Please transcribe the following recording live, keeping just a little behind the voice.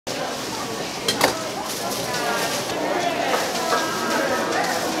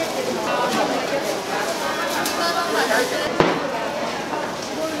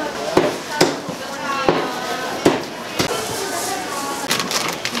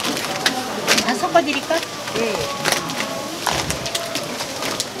다 섞어드릴까? 네.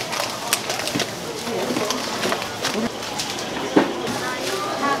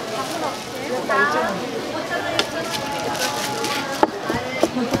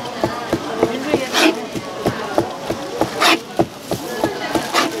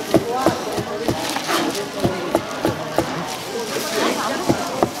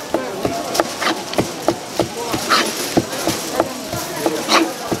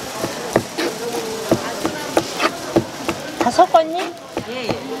 다 섞었니? 예,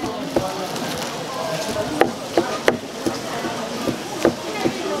 예.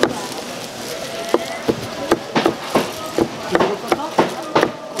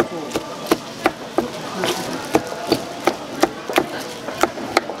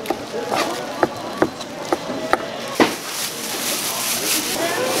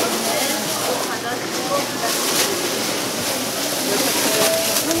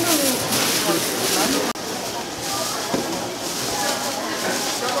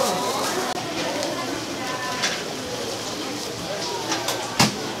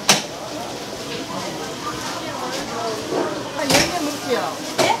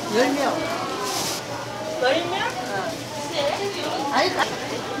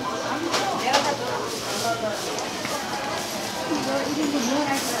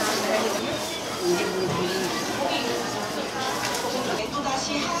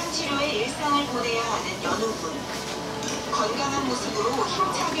 또다시 항암 치료의 일상을 보내야 하는 연우군. 건강한 모습으로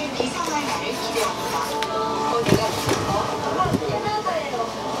힘차게 비상할 날을 기대합니다.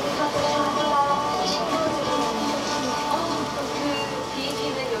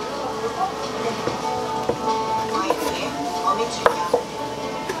 와이프의 어미출연.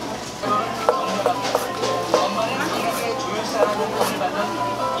 엄마는 한국의 조율사라는 상을 받은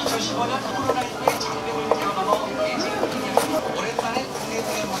 2015년 코로나19의 장벽을 뛰어넘어 매직 오랜만에 국내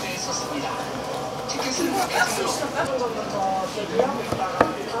공연 무대에 섰습니다. 티켓은 매직으로 전부터 데뷔하고 있다가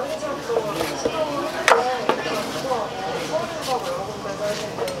다른 지역도 시도를 했는데 서울과 여러 군데서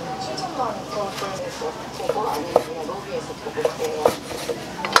했는데 신청만 보고 아니면 그냥 로비에서 보고 해요.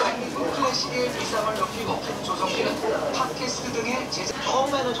 클래식의 비상을 높이고 조성기는 팟캐스트 등의 제작.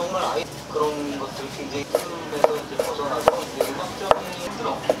 처음에는 정말 그런 것들 굉장히 꿈에서 이제 벗어나서 음악적인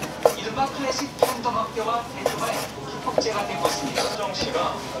들어 이른바 클래식 팬덤학교와 대표만의 기폭제가 되고 있습니다. 수정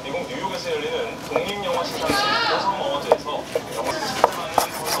씨가 미국 뉴욕에서 열리는 독립영화 시상식 여성 어워즈에서 영화 수상을 받는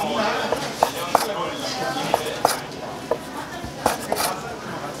여성 어워즈는 내년 1월 22일에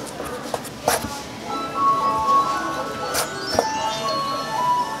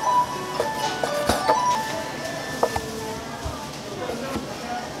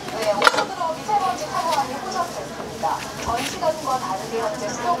오픈으로 미세먼지 사고함이 호전됐습니다. 전 시간과 다르게 현재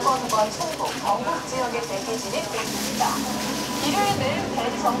수도권과 충북, 경북 지역에 대기 진입돼 있습니다. 일요일 내일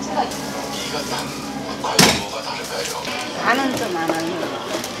대기 정체가 있습니다. 이것은 과연 뭐가 다를까요? 간은 좀 안 하네.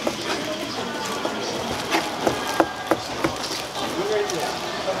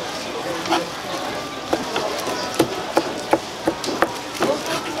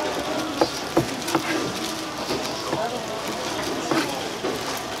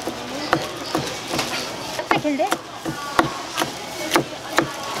 딱딱할래?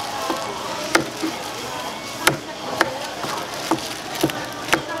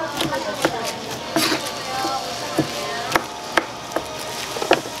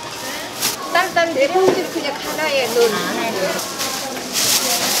 딴 내려오지 그냥 하나에 넣는.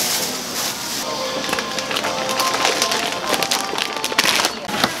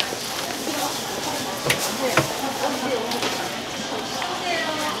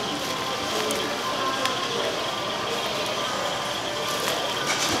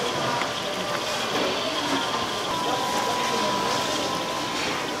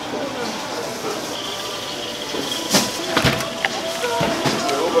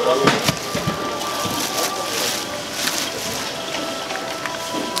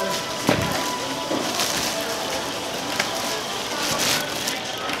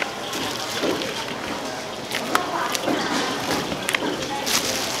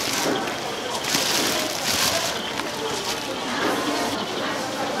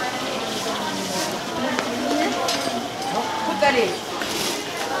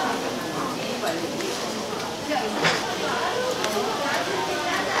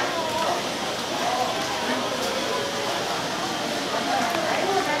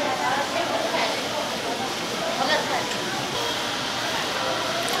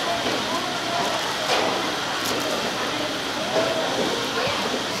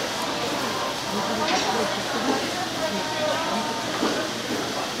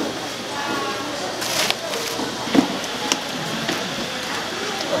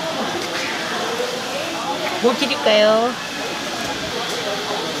 뭐 드릴까요?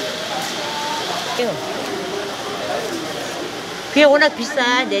 그게 워낙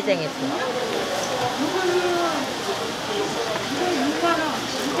비싸, 내장에서.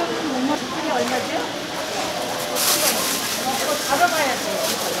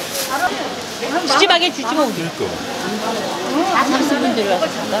 푸짐하게 주지 뭐. 다 장수분들이 와서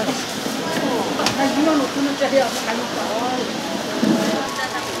잠깐. 나 2만 5천 원짜리 하고 갈까?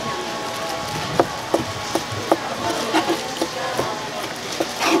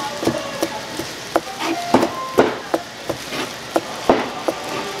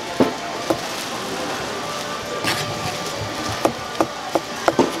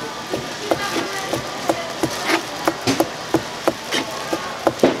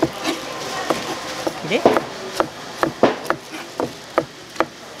 그래?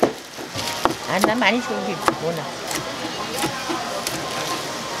 아, 난 많이 좋은 게 뭐나.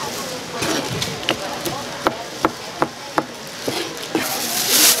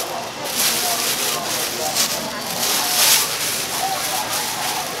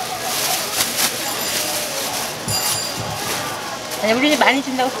 아니, 우리 많이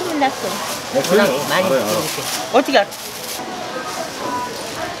준다고 소문났어. 그래요? 많이 알아요. 주고. 어떻게 알아?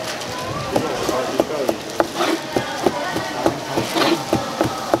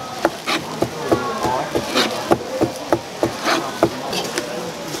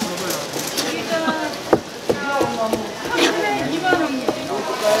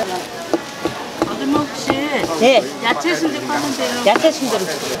 아줌마 혹시 네. 야채 순대 파는데요? 야채 순대를.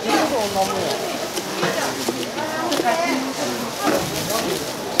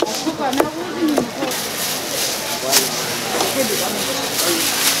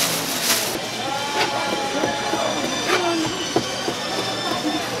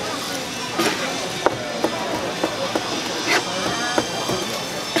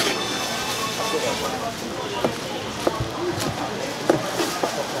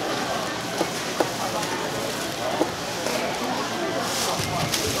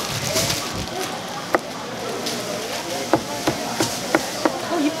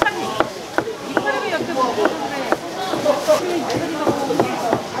 이파리 옆에 먹어.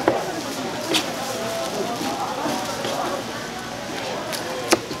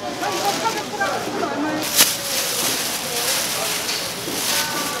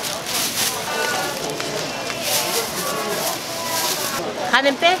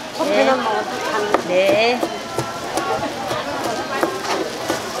 간은 빼? 커피는 먹어도 간. 네.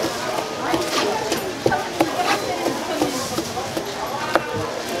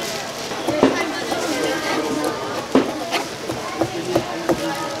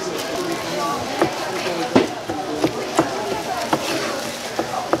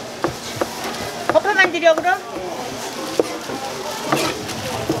 커피만 드려 그럼?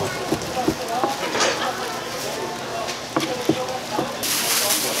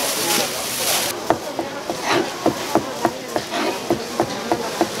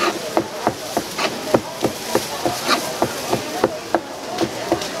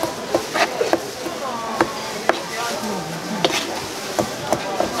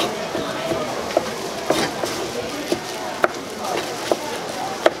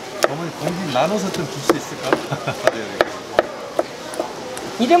 어머니 공기 나눠서 좀 줄 수 있을까? 네.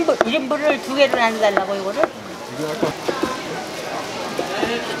 1인분을 2개로 나눠달라고 이거를? 이거 아까